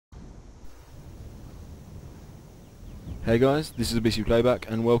Hey guys, this is TheBeastlyplayback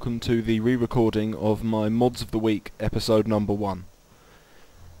and welcome to the re-recording of my Mods of the Week episode number 1.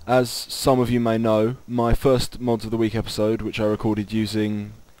 As some of you may know, my first Mods of the Week episode, which I recorded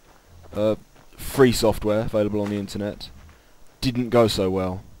using free software available on the internet, didn't go so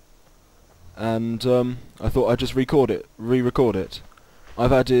well. And I thought I'd just re-record it.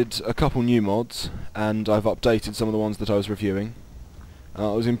 I've added a couple new mods and I've updated some of the ones that I was reviewing. I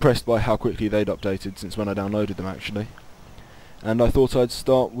was impressed by how quickly they'd updated since when I downloaded them actually. And I thought I'd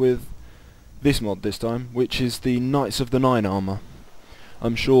start with this mod this time, which is the Knights of the Nine armor.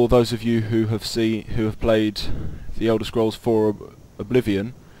 I'm sure those of you who have played The Elder Scrolls 4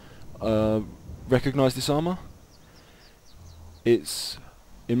 Oblivion recognise this armor. It's,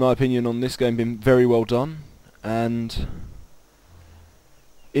 in my opinion, on this game been very well done, and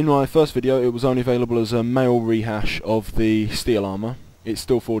in my first video it was only available as a male rehash of the steel armor. It's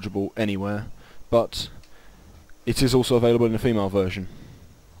still forgeable anywhere, but it is also available in a female version.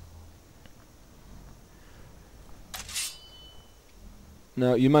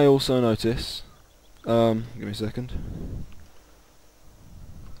 Now you may also notice, give me a second.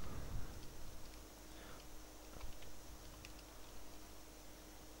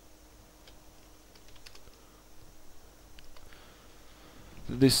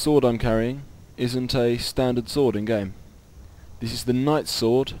 This sword I'm carrying isn't a standard sword in game. This is the Knight's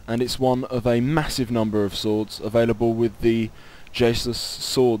Sword, and it's one of a massive number of swords available with the JaySuS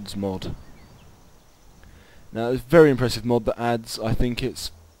Swords mod. Now it's a very impressive mod that adds, I think it's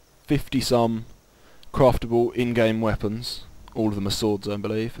 50 some craftable in-game weapons. All of them are swords, I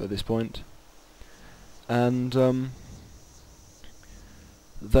believe, at this point. And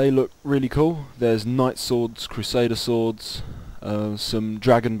they look really cool. There's Knight Swords, Crusader Swords, some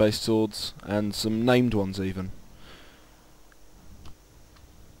dragon-based swords, and some named ones even.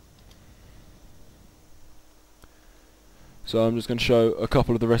 So I'm just going to show a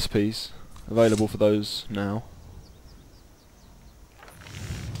couple of the recipes available for those now.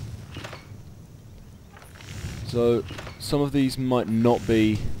 So some of these might not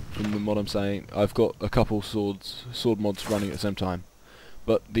be from the mod I'm saying. I've got a couple sword mods running at the same time.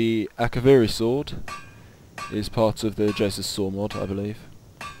 But the Akaviri sword is part of the JaySuS Sword mod, I believe,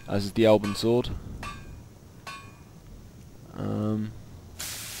 as is the Alban sword.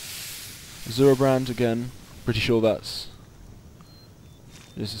 Zurabrand, again, pretty sure that's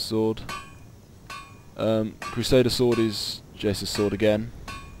JaySuS Sword. Crusader Sword is JaySuS Sword again.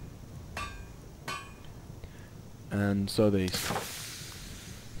 And so these.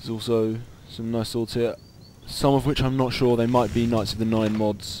 There's also some nice swords here, some of which I'm not sure. They might be Knights of the Nine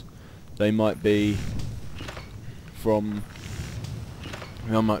mods. They might be from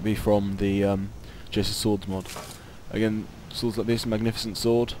the JaySuS Swords mod. Again, swords like this, Magnificent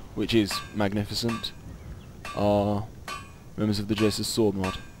Sword, which is magnificent, are members of the JaySuS Sword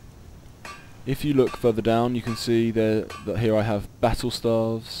mod. If you look further down, you can see that here I have battle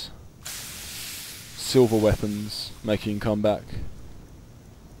staves, silver weapons making comeback,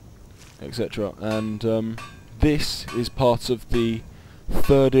 etc. And this is part of the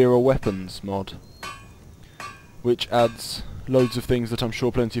Third Era Weapons mod, which adds loads of things that I'm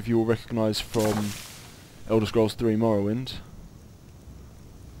sure plenty of you will recognise from Elder Scrolls 3 Morrowind.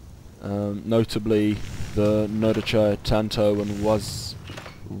 Notably the Nodachai, Tanto and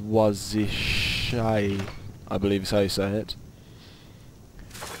Wazishai, I believe is how you say it,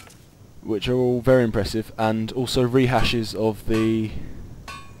 which are all very impressive, and also rehashes of the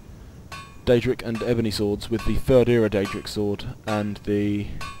Daedric and Ebony swords with the Third Era Daedric sword and the,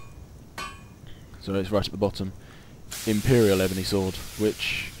 so it's right at the bottom, Imperial Ebony sword,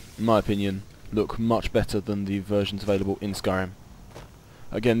 which, in my opinion, look much better than the versions available in Skyrim.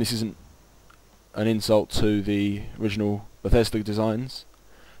 Again, this isn't an insult to the original Bethesda designs.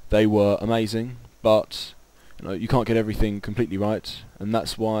 They were amazing, but you can't get everything completely right, and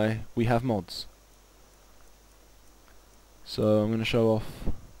that's why we have mods. So I'm going to show off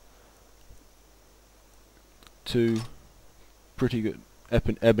two pretty good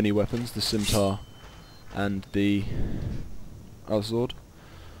ebony weapons, the scimitar and the other sword,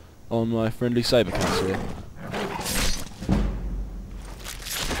 on my friendly saber cats here.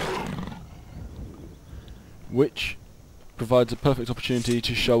 Which provides a perfect opportunity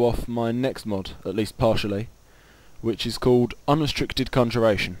to show off my next mod, at least partially, which is called Unrestricted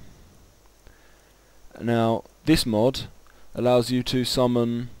Conjuration. Now, this mod allows you to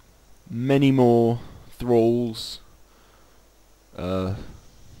summon many more thralls,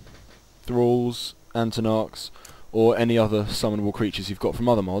 Antinarchs, or any other summonable creatures you've got from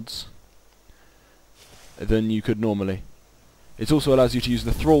other mods than you could normally. It also allows you to use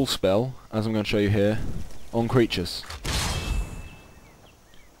the Thrall spell, as I'm going to show you here, on creatures.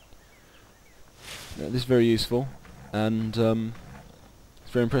 Now, this is very useful, and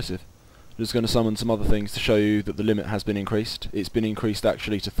it's very impressive. I'm just going to summon some other things to show you that the limit has been increased. It's been increased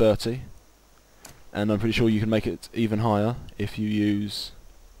actually to 30, and I'm pretty sure you can make it even higher if you use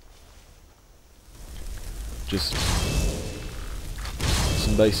just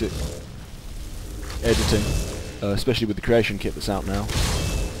some basic editing, especially with the creation kit that's out now.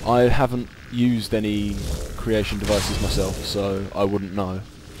 I haven't used any creation devices myself, so I wouldn't know.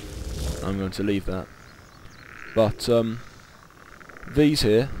 I'm going to leave that. But these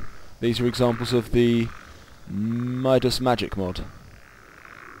here, these are examples of the Midas Magic mod,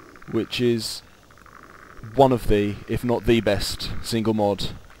 which is one of the, if not the best, single mod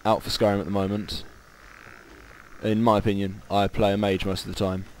out for Skyrim at the moment. In my opinion, I play a mage most of the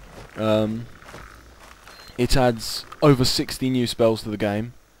time. It adds over 60 new spells to the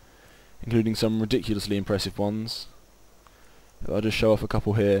game, including some ridiculously impressive ones. If I just show off a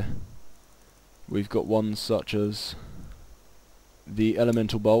couple here, we've got ones such as the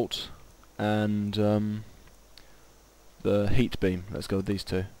Elemental Bolt and the Heat Beam. Let's go with these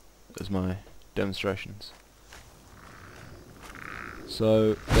two as my demonstrations.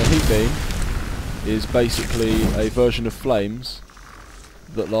 So the Heat Beam is basically a version of flames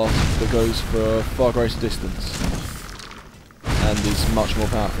that goes for a far greater distance and is much more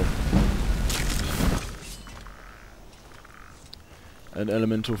powerful. And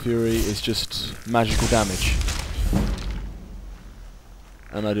Elemental Fury is just magical damage,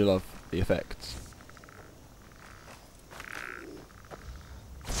 and I do love the effects.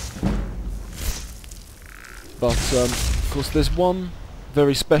 But of course there's one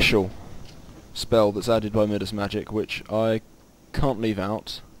very special spell that's added by Midas Magic which I can't leave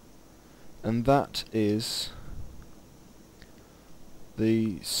out, and that is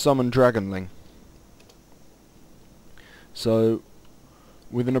the Summon Dragonling. So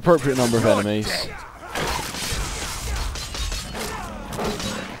with an appropriate number of enemies,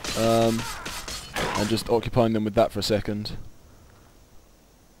 and just occupying them with that for a second,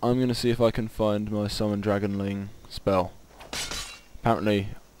 I'm going to see if I can find my Summon Dragonling spell. Apparently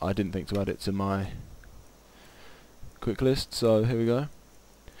I didn't think to add it to my quick list, so here we go.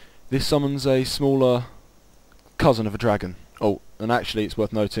 This summons a smaller cousin of a dragon. Oh, and actually it's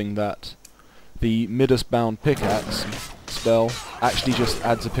worth noting that the Midas bound pickaxe spell actually just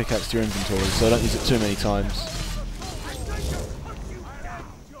adds a pickaxe to your inventory, so don't use it too many times.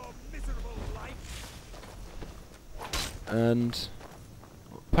 And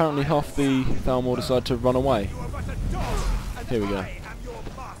apparently half the Thalmor decide to run away. Here we go.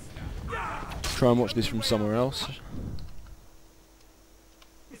 Try and watch this from somewhere else.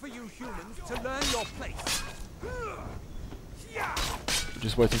 For you humans to learn your place.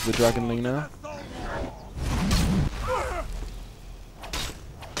 Just waiting for the Dragonling now.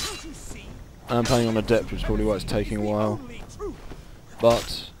 I'm playing on a depth, which is probably why it's taking a while.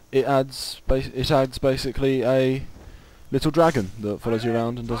 But it adds basically a little dragon that follows you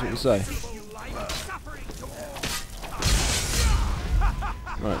around and does what you say.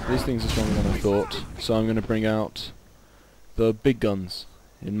 Right, these things are stronger than I thought, so I'm going to bring out the big guns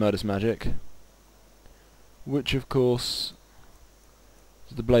in Midas Magic, which of course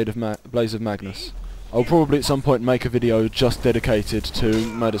is the Blaze of Magnus. I'll probably at some point make a video just dedicated to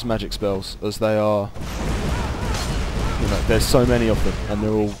Midas Magic spells, as they are, you know, there's so many of them and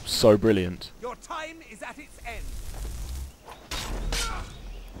they're all so brilliant. Your time is at its end.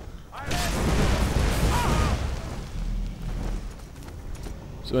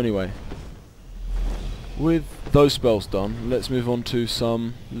 So anyway, with those spells done, let's move on to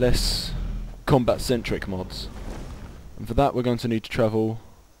some less combat-centric mods. And for that we're going to need to travel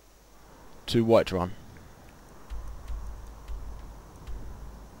to Whiterun.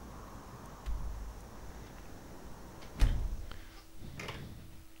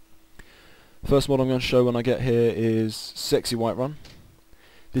 First mod I'm going to show when I get here is Sexy Whiterun.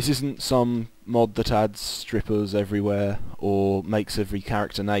 This isn't some mod that adds strippers everywhere or makes every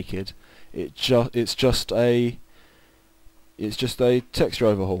character naked. It's just a texture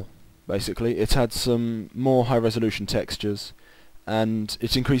overhaul. Basically, it adds some more high resolution textures, and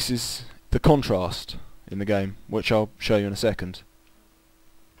it increases the contrast in the game, which I'll show you in a second.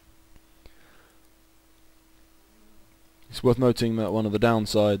 It's worth noting that one of the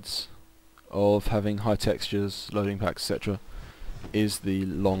downsides of having high textures, loading packs, etc., is the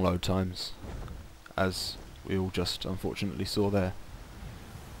long load times, as we all just unfortunately saw there.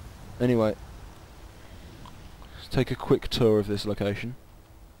 Anyway, let's take a quick tour of this location.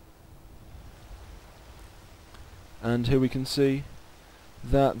 And here we can see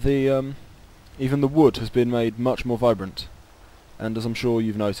that the even the wood has been made much more vibrant, and as I'm sure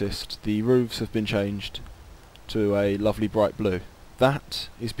you've noticed, the roofs have been changed to a lovely bright blue. That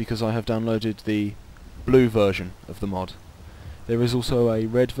is because I have downloaded the blue version of the mod. There is also a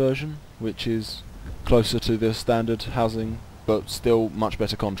red version, which is closer to the standard housing, but still much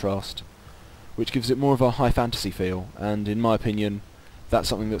better contrast, which gives it more of a high fantasy feel, and in my opinion, that's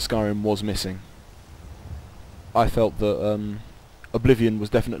something that Skyrim was missing. I felt that Oblivion was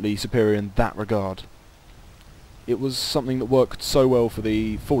definitely superior in that regard. It was something that worked so well for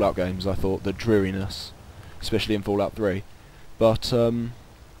the Fallout games, I thought, the dreariness, especially in Fallout 3. But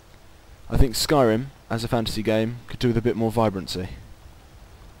I think Skyrim, as a fantasy game, could do with a bit more vibrancy.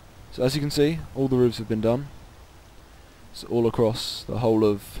 So as you can see, all the roofs have been done. It's all across the whole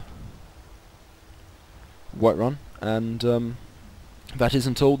of Whiterun, and that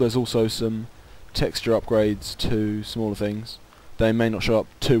isn't all. There's also some texture upgrades to smaller things. They may not show up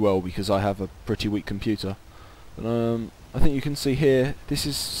too well because I have a pretty weak computer. But, I think you can see here, this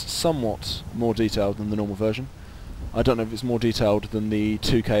is somewhat more detailed than the normal version. I don't know if it's more detailed than the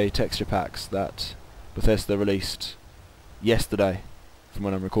 2K texture packs that Bethesda released yesterday, from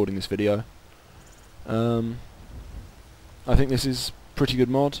when I'm recording this video. I think this is a pretty good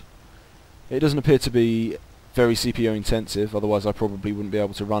mod. It doesn't appear to be very CPU intensive, otherwise I probably wouldn't be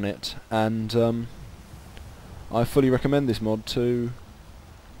able to run it, and I fully recommend this mod to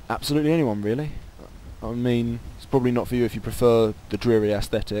absolutely anyone, really. I mean, it's probably not for you if you prefer the dreary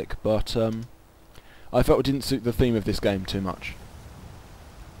aesthetic, but I felt it didn't suit the theme of this game too much.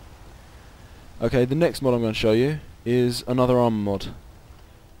 Okay, the next mod I'm going to show you is another armor mod.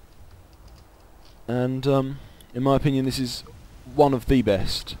 And in my opinion, this is one of the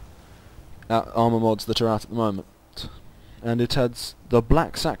best armor mods that are out at the moment. And it adds the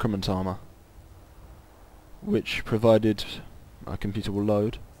black Sacrament armor, which, provided my computer will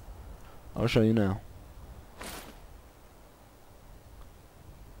load, I'll show you now.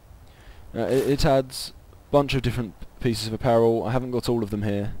 It adds a bunch of different pieces of apparel. I haven't got all of them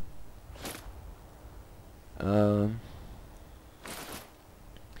here. And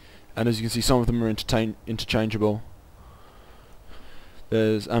as you can see, some of them are interchangeable.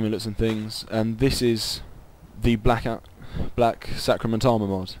 There's amulets and things, and this is the black Sacrament armor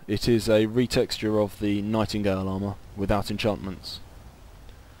mod. It is a retexture of the Nightingale armor without enchantments.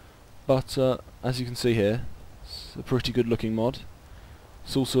 But as you can see here, it's a pretty good looking mod.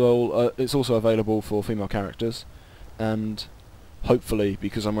 It's also available for female characters, and hopefully,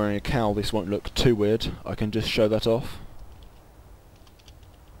 because I'm wearing a cowl, this won't look too weird. I can just show that off.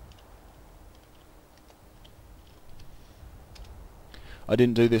 I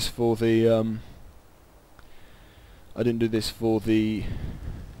didn't do this for the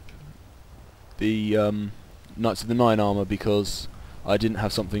Knights of the Nine armor because I didn't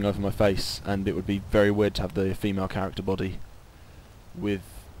have something over my face, and it would be very weird to have the female character body with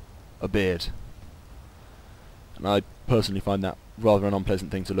a beard, and I personally find that rather an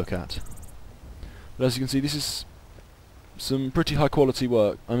unpleasant thing to look at. But as you can see, this is some pretty high quality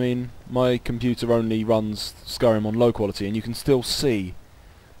work. I mean, my computer only runs Skyrim on low quality, and you can still see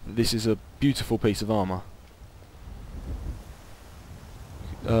that this is a beautiful piece of armor.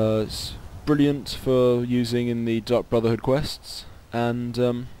 It's brilliant for using in the Dark Brotherhood quests, and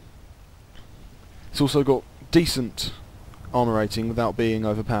it's also got decent armor rating without being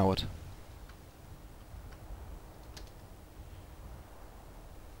overpowered.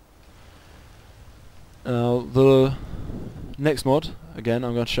 Now the next mod, again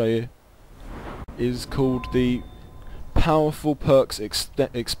I'm going to show you, is called the Powerful Perks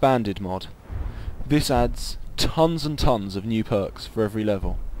Expanded mod. This adds tons and tons of new perks for every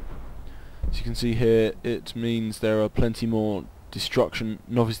level. As you can see here, it means there are plenty more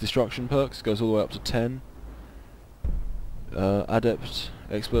novice destruction perks. It goes all the way up to 10. Adept,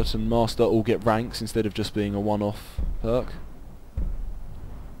 Expert and Master all get ranks instead of just being a one-off perk.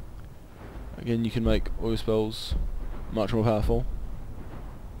 Again, you can make oil spells much more powerful.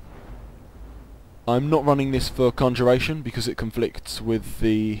 I'm not running this for Conjuration because it conflicts with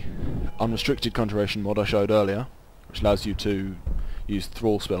the Unrestricted Conjuration mod I showed earlier, which allows you to use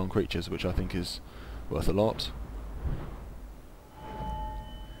Thrall spell on creatures, which I think is worth a lot.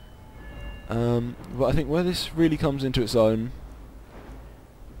 But I think where this really comes into its own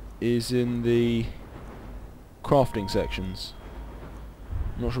is in the crafting sections.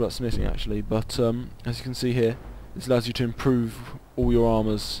 I'm not sure about smithing actually, but as you can see here, this allows you to improve all your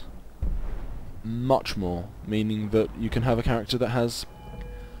armors much more, meaning that you can have a character that has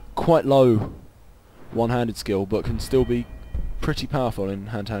quite low one-handed skill but can still be pretty powerful in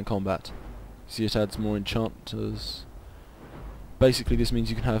hand-to-hand combat. See, it adds more enchanters, basically this means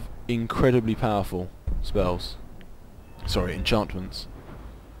you can have incredibly powerful spells. Sorry, enchantments.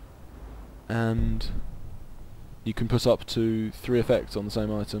 And you can put up to 3 effects on the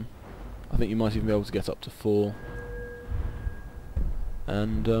same item. I think you might even be able to get up to 4.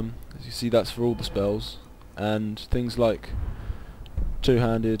 And as you see, that's for all the spells. And things like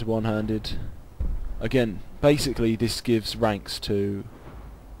two-handed, one-handed. Again, basically this gives ranks to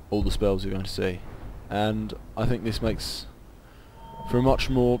all the spells you're going to see. And I think this makes for a much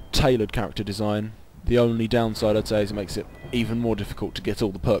more tailored character design. The only downside I'd say is it makes it even more difficult to get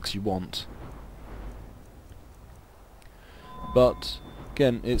all the perks you want. But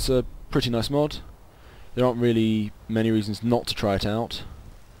again, it's a pretty nice mod. There aren't really many reasons not to try it out,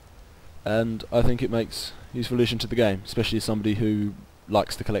 and I think it makes useful addition to the game, especially as somebody who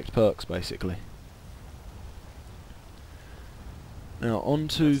likes to collect perks, basically. Now on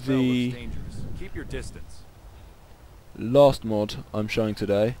to the Keep your distance. last mod I'm showing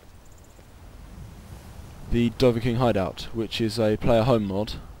today, the Dovakiin Hideout, which is a player home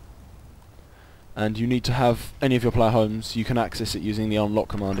mod. And you need to have any of your player homes. You can access it using the unlock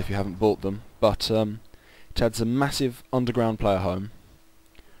command if you haven't bought them, but it adds a massive underground player home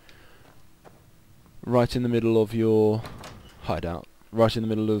right in the middle of your hideout, right in the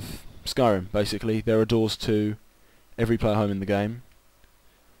middle of Skyrim. Basically, there are doors to every player home in the game.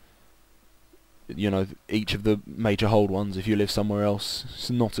 You know, each of the major hold ones. If you live somewhere else, it's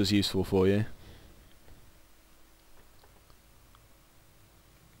not as useful for you.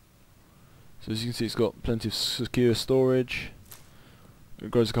 So as you can see, it's got plenty of secure storage, it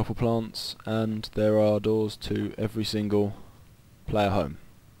grows a couple plants, and there are doors to every single player home.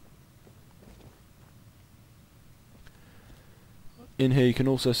 In here you can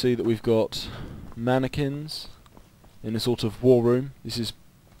also see that we've got mannequins in a sort of war room. This is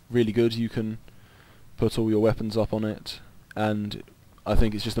really good. You can put all your weapons up on it, and I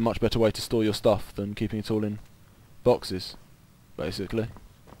think it's just a much better way to store your stuff than keeping it all in boxes, basically.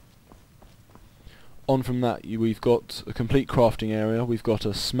 On from that, we've got a complete crafting area. We've got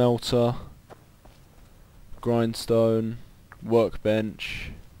a smelter, grindstone,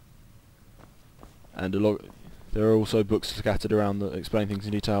 workbench, and there are also books scattered around that explain things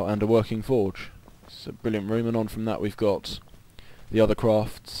in detail, and a working forge. It's a brilliant room. And on from that, we've got the other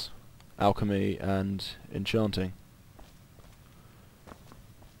crafts, alchemy and enchanting.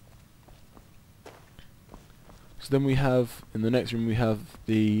 So then we have, in the next room, we have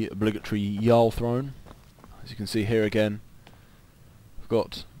the obligatory Jarl throne. As you can see here again, we've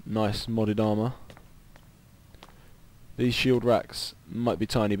got nice modded armour. These shield racks might be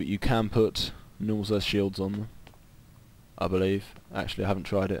tiny, but you can put normal size shields on them, I believe. Actually, I haven't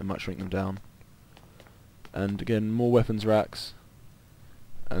tried it, I might shrink them down. And again, more weapons racks,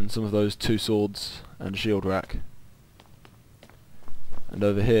 and some of those 2 swords and a shield rack. And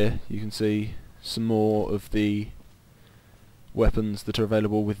over here you can see some more of the weapons that are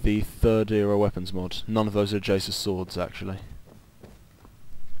available with the 3rd era weapons mod. None of those are JaySuS Swords, actually.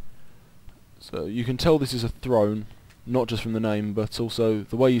 So you can tell this is a throne, not just from the name, but also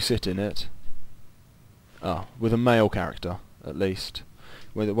the way you sit in it. With a male character, at least.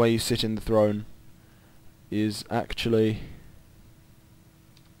 Where the way you sit in the throne is actually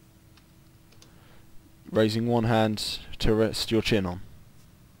raising one hand to rest your chin on.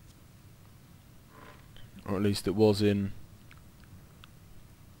 Or at least it was in...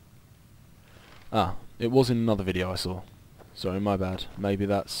 it was in another video I saw. Sorry, my bad. Maybe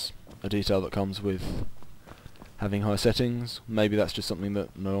that's a detail that comes with having high settings. Maybe that's just something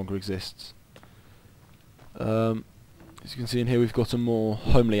that no longer exists. As you can see in here, we've got a more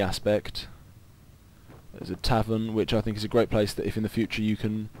homely aspect. There's a tavern, which I think is a great place that if in the future you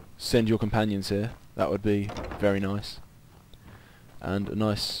can send your companions here, that would be very nice. And a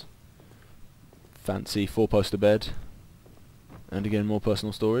nice fancy 4-poster bed, and again more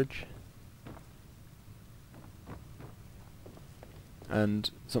personal storage.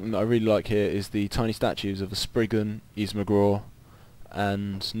 And something that I really like here is the tiny statues of a Spriggan, Ismagraw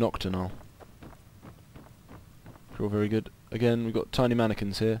and Nocturnal. They're all very good. Again, we've got tiny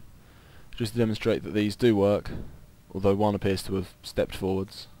mannequins here, just to demonstrate that these do work, although one appears to have stepped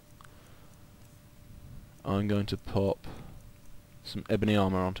forwards. I'm going to pop some ebony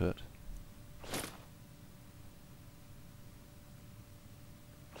armour onto it.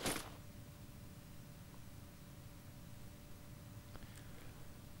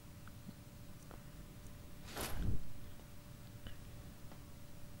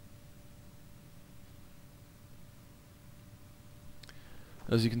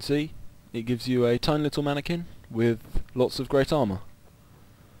 As you can see, it gives you a tiny little mannequin with lots of great armour,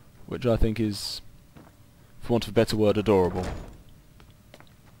 which I think is, for want of a better word, adorable.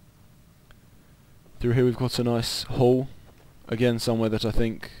 Through here we've got a nice hall, again somewhere that I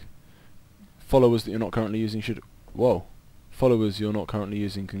think followers that you're not currently using should... Whoa! Followers you're not currently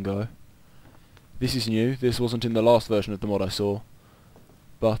using can go. This is new, this wasn't in the last version of the mod I saw,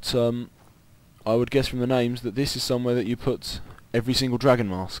 but I would guess from the names that this is somewhere that you put every single dragon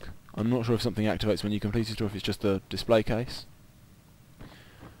mask. I'm not sure if something activates when you complete it or if it's just a display case.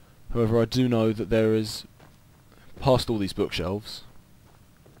 However, I do know that there is, past all these bookshelves,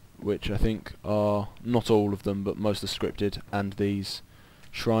 which I think are not all of them but most are scripted, and these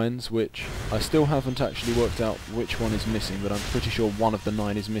shrines, which I still haven't actually worked out which one is missing, but I'm pretty sure one of the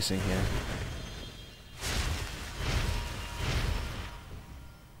 9 is missing here.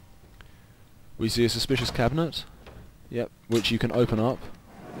 We see a suspicious cabinet, yep, which you can open up,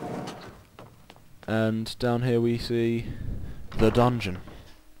 and down here we see the dungeon.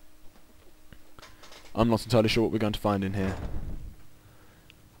 I'm not entirely sure what we're going to find in here,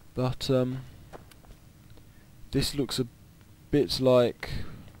 but this looks a bit like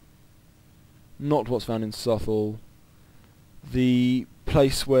not what's found in Southall, the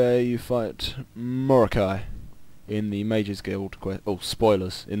place where you fight Morokai in the Mages Guild quest. Oh,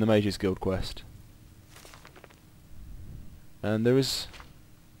 spoilers, in the Mages Guild quest. And there is...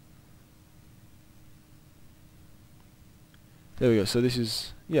 There we go, so this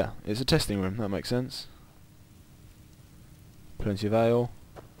is... yeah, it's a testing room, that makes sense. Plenty of ale.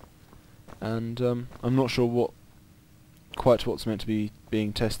 And I'm not sure quite what's meant to be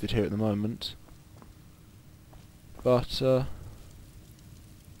being tested here at the moment. But,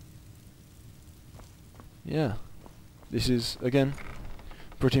 yeah. This is, again,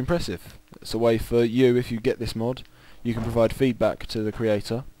 pretty impressive. It's a way for you, if you get this mod, you can provide feedback to the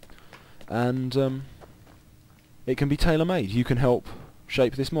creator, and it can be tailor-made. You can help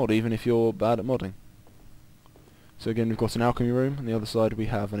shape this mod, even if you're bad at modding. So again, we've got an alchemy room, on the other side we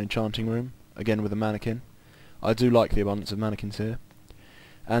have an enchanting room, again with a mannequin. I do like the abundance of mannequins here.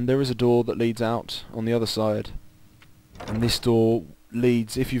 And there is a door that leads out on the other side, and this door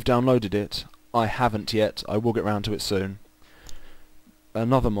leads, if you've downloaded it, I haven't yet, I will get round to it soon,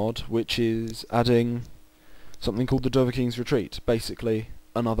 another mod which is adding something called the Dovakiin's Retreat, basically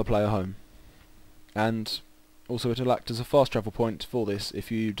another player home. And also it'll act as a fast travel point for this if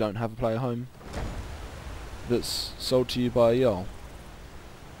you don't have a player home that's sold to you by a Jarl.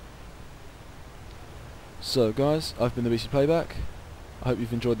 So guys, I've been TheBeastlyplayback. I hope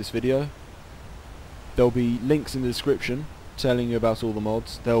you've enjoyed this video. There'll be links in the description telling you about all the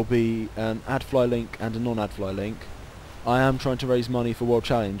mods. There'll be an AdFly link and a non-AdFly link. I am trying to raise money for World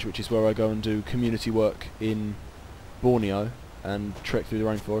Challenge, which is where I go and do community work in Borneo and trek through the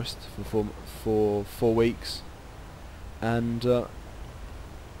rainforest for 4 weeks. And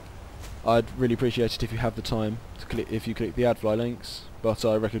I'd really appreciate it if you have the time to click the AdFly links, but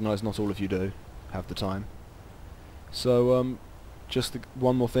I recognise not all of you do have the time. So just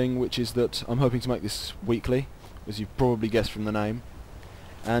one more thing, which is that I'm hoping to make this weekly, as you've probably guessed from the name,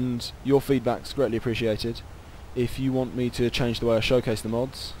 and your feedback's greatly appreciated. If you want me to change the way I showcase the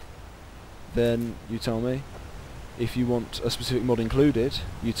mods, then you tell me. If you want a specific mod included,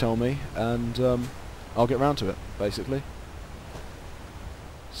 you tell me, and I'll get round to it, basically.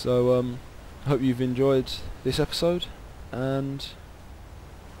 So I hope you've enjoyed this episode, and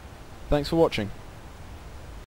thanks for watching.